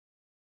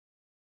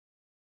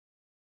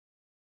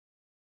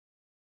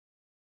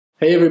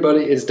Hey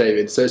everybody, it's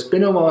David. So it's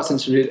been a while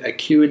since we did a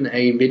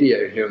Q&A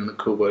video here on the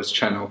Cool Worlds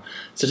channel.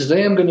 So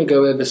today I'm going to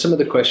go over some of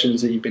the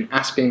questions that you've been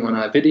asking on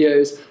our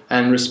videos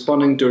and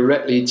responding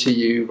directly to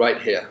you right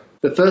here.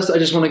 But first I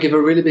just want to give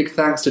a really big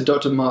thanks to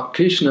Dr. Mark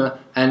Kushner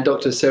and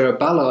Dr. Sarah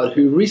Ballard,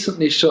 who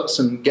recently shot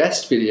some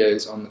guest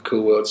videos on the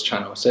Cool Worlds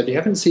channel. So if you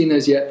haven't seen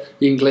those yet,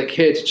 you can click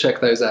here to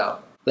check those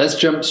out. Let's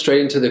jump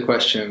straight into the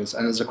questions,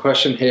 and there's a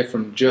question here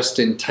from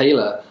Justin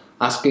Taylor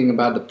asking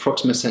about the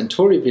Proxima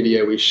Centauri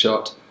video we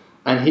shot.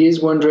 And he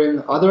is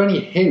wondering, are there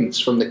any hints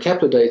from the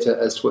Kepler data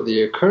as to what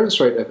the occurrence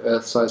rate of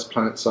Earth-sized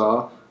planets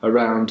are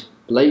around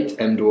late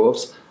M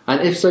Dwarfs?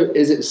 And if so,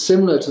 is it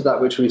similar to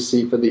that which we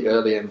see for the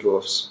early M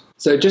Dwarfs?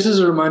 So just as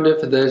a reminder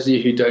for those of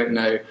you who don't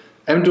know,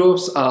 M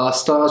Dwarfs are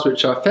stars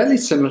which are fairly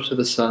similar to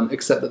the Sun,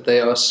 except that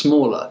they are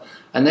smaller.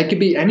 And they could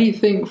be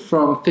anything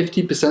from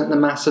 50% the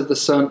mass of the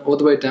Sun all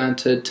the way down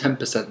to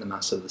 10% the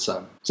mass of the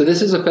Sun. So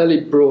this is a fairly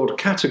broad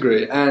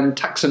category, and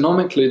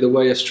taxonomically the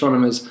way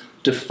astronomers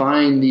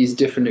define these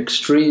different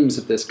extremes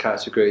of this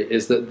category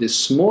is that the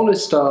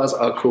smallest stars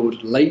are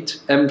called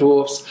late M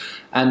Dwarfs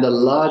and the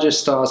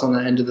largest stars on the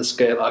end of the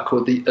scale are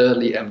called the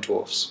early M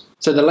Dwarfs.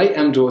 So the late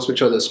M Dwarfs,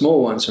 which are the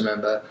small ones,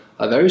 remember,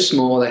 are very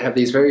small. They have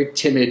these very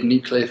timid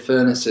nuclear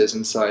furnaces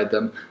inside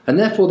them, and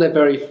therefore they're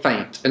very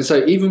faint. And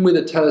so even with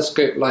a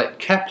telescope like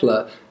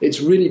Kepler, it's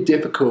really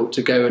difficult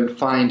to go and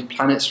find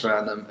planets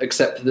around them,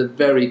 except for the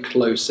very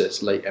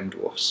closest late M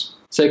Dwarfs.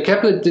 So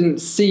Kepler didn't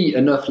see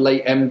enough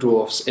late M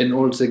Dwarfs in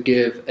order to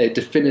give a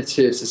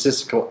definitive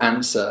statistical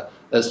answer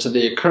as to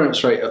the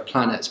occurrence rate of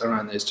planets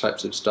around those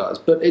types of stars,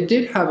 but it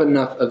did have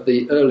enough of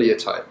the earlier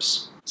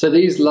types. So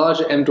these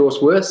larger M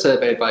Dwarfs were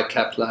surveyed by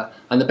Kepler,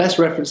 and the best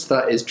reference to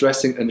that is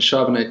Dressing and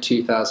Charbonneau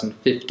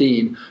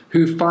 2015,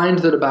 who find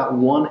that about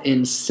 1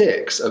 in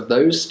 6 of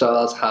those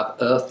stars have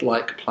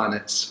Earth-like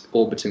planets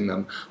orbiting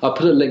them. I'll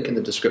put a link in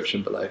the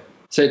description below.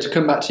 So to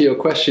come back to your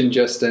question,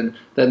 Justin,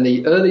 then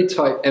the early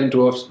type M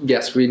Dwarfs,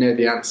 yes, we know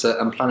the answer,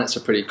 and planets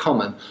are pretty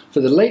common. For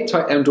the late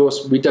type M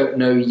Dwarfs, we don't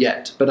know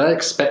yet, but I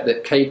expect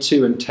that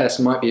K2 and TESS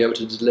might be able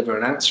to deliver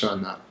an answer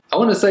on that. I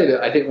want to say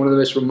that I think one of the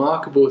most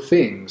remarkable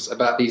things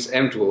about these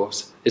M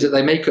Dwarfs is that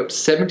they make up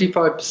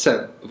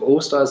 75% of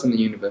all stars in the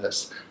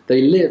universe.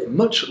 They live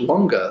much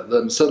longer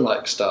than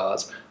Sun-like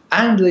stars,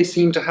 and they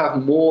seem to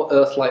have more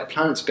Earth-like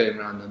planets going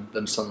around them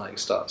than Sun-like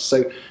stars.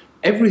 So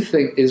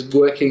everything is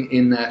working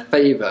in their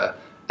favour,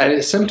 and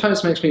it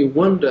sometimes makes me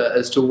wonder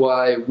as to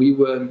why we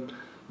weren't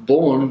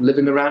born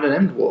living around an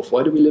M Dwarf.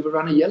 Why do we live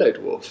around a yellow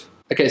dwarf?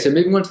 Okay, so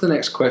moving on to the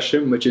next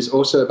question, which is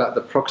also about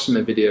the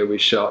Proxima video we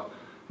shot.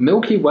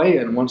 Milky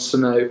Wayan wants to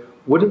know,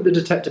 wouldn't the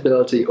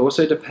detectability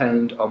also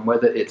depend on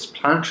whether its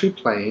planetary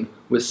plane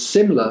was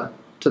similar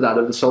to that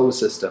of the solar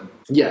system?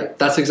 Yeah,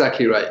 that's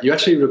exactly right. You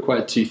actually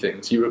require two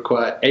things. You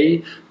require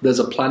A, there's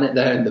a planet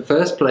there in the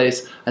first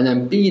place, and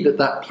then B, that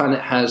that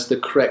planet has the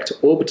correct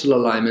orbital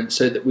alignment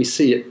so that we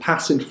see it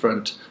pass in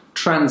front,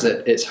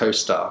 transit its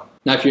host star.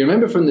 Now, if you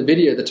remember from the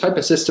video, the type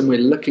of system we're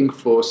looking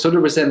for sort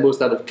of resembles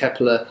that of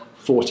Kepler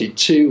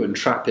 42 and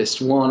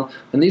TRAPPIST-1,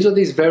 and these are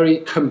these very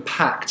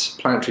compact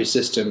planetary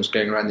systems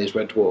going around these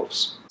red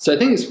dwarfs. So I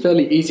think it's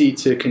fairly easy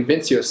to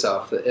convince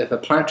yourself that if a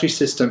planetary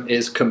system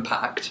is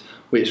compact,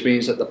 which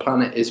means that the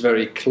planet is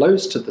very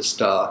close to the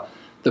star,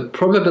 the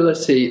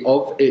probability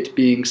of it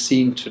being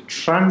seen to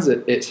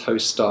transit its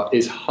host star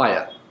is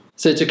higher.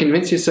 So to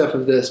convince yourself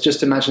of this,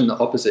 just imagine the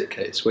opposite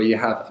case, where you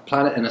have a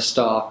planet and a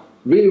star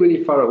really,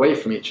 really far away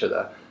from each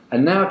other.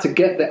 And now to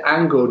get the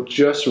angle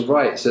just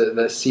right so that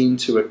they're seen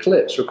to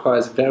eclipse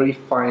requires very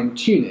fine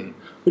tuning,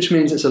 which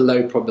means it's a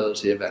low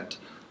probability event.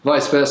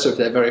 Vice versa, if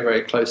they're very,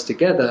 very close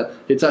together,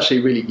 it's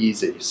actually really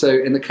easy. So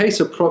in the case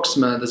of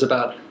Proxima, there's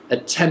about a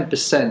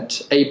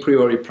 10% a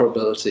priori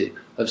probability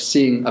of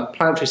seeing a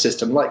planetary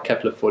system like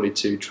Kepler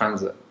 42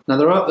 transit. Now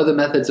there are other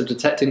methods of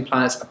detecting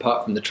planets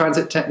apart from the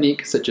transit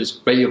technique, such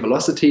as radial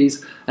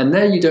velocities, and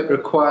there you don't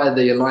require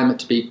the alignment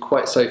to be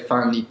quite so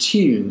finely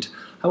tuned.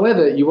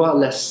 However, you are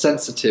less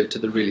sensitive to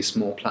the really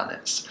small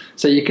planets.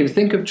 So you can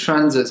think of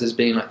transits as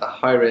being like the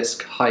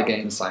high-risk,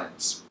 high-gain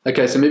science.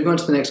 Okay, so moving on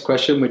to the next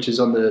question, which is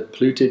on the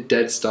polluted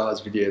dead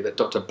stars video that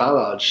Dr.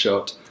 Ballard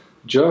shot.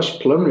 Josh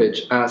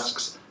Plumridge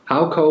asks,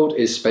 how cold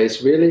is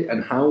space really,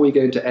 and how are we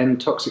going to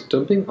end toxic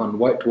dumping on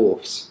white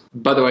dwarfs?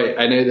 By the way,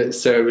 I know that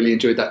Sarah really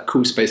enjoyed that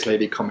cool space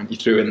lady comment you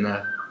threw in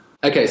there.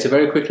 Okay, so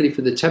very quickly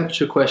for the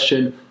temperature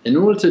question, in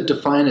order to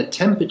define a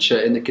temperature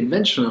in the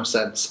conventional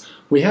sense,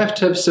 we have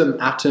to have some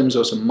atoms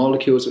or some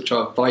molecules which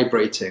are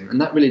vibrating,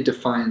 and that really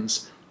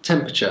defines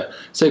temperature.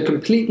 So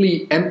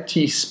completely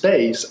empty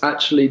space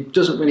actually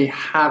doesn't really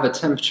have a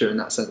temperature in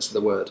that sense of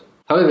the word.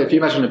 However, if you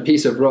imagine a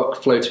piece of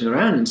rock floating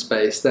around in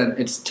space, then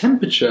its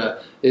temperature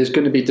is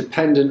going to be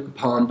dependent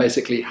upon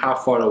basically how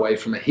far away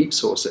from a heat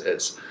source it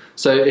is.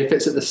 So if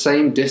it's at the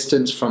same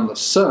distance from the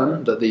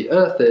sun that the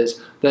Earth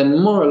is,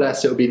 then more or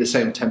less it will be the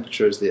same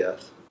temperature as the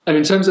Earth. And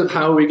in terms of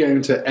how are we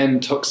going to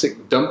end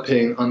toxic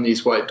dumping on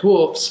these white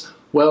dwarfs,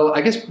 Well,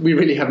 I guess we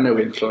really have no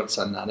influence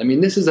on that. I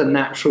mean, this is a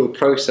natural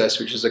process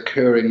which is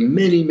occurring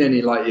many,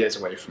 many light years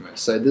away from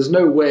us. So there's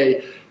no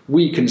way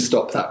we can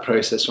stop that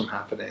process from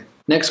happening.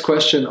 Next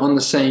question on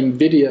the same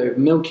video,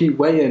 Milky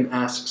Wayan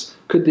asks,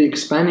 could the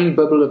expanding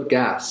bubble of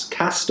gas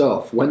cast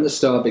off when the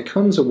star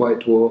becomes a white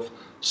dwarf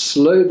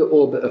slow the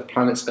orbit of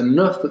planets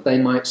enough that they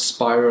might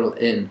spiral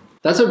in?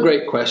 That's a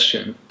great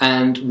question,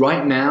 and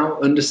right now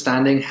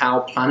understanding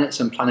how planets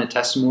and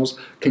planetesimals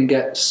can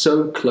get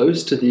so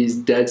close to these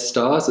dead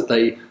stars that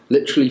they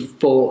literally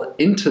fall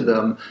into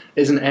them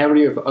is an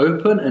area of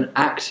open and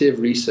active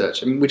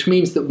research, which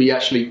means that we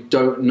actually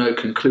don't know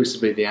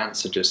conclusively the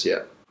answer just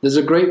yet. There's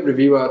a great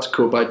review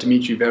article by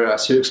Dimitri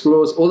Veras who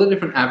explores all the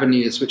different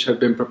avenues which have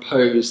been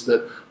proposed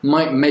that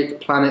might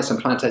make planets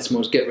and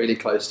planetesimals get really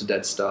close to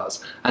dead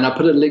stars, and I'll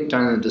put a link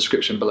down in the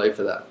description below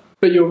for that.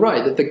 But you're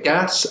right that the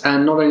gas,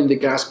 and not only the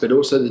gas but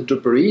also the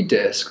debris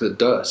disk, the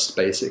dust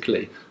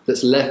basically,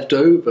 that's left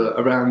over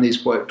around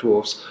these white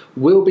dwarfs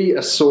will be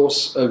a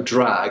source of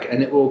drag,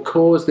 and it will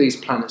cause these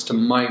planets to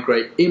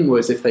migrate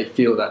inwards if they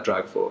feel that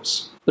drag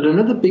force. But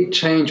another big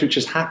change which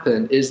has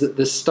happened is that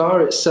the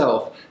star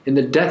itself, in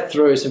the death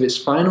throes of its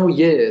final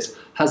years,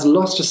 has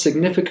lost a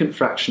significant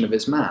fraction of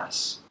its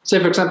mass. So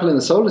for example, in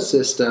the solar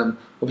system,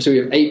 obviously we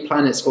have 8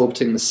 planets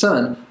orbiting the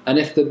Sun, and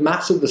if the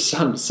mass of the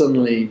Sun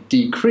suddenly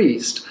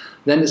decreased,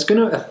 then it's going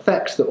to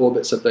affect the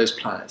orbits of those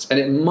planets, and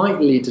it might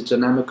lead to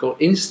dynamical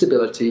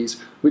instabilities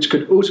which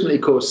could ultimately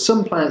cause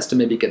some planets to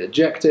maybe get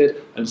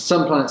ejected and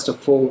some planets to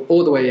fall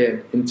all the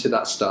way into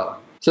that star.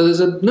 So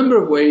there's a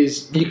number of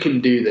ways you can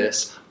do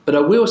this, but I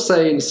will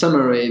say in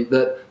summary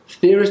that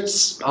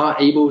theorists are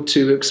able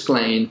to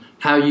explain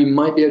how you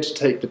might be able to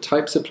take the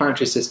types of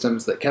planetary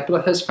systems that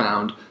Kepler has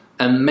found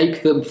and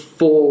make them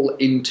fall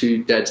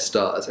into dead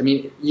stars. I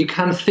mean, you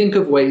can think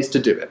of ways to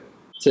do it.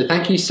 So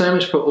thank you so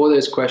much for all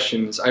those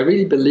questions. I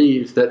really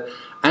believe that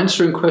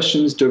answering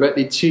questions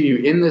directly to you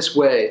in this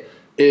way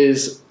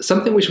is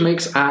something which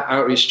makes our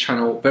outreach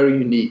channel very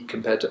unique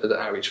compared to other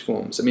outreach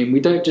forums. I mean, we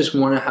don't just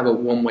want to have a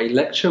one-way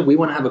lecture, we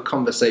want to have a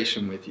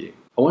conversation with you.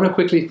 I want to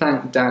quickly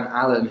thank Dan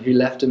Allen, who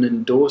left an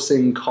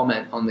endorsing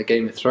comment on the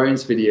Game of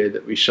Thrones video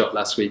that we shot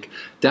last week.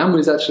 Dan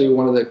was actually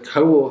one of the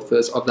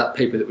co-authors of that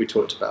paper that we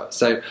talked about,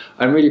 so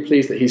I'm really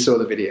pleased that he saw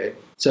the video.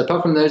 So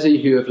apart from those of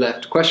you who have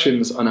left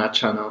questions on our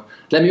channel,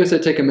 let me also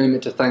take a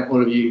moment to thank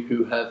all of you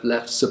who have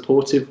left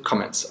supportive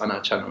comments on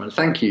our channel, and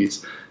thank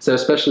yous. So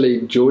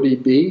especially Geordie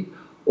B,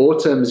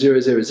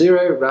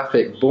 Autumn000,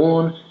 Rafik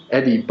Bourne,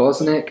 Eddie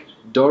Bosnick,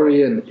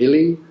 Dorian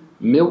Illy,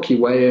 Milky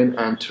Wayan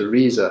and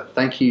Teresa.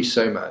 Thank you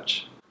so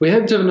much. We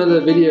hope to have another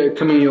video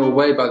coming your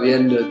way by the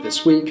end of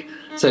this week,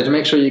 so to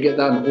make sure you get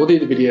that and all the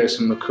other videos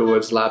from the Cool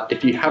Words Lab,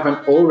 if you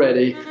haven't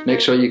already,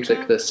 make sure you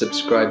click the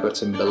subscribe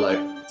button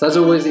below. So as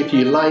always, if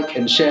you like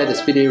and share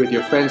this video with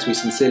your friends, we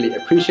sincerely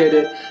appreciate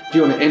it. If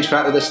you want to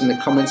interact with us in the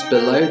comments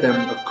below,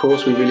 then of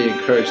course we really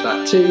encourage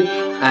that too.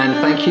 And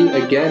thank you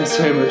again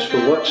so much for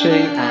watching,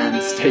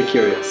 and stay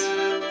curious.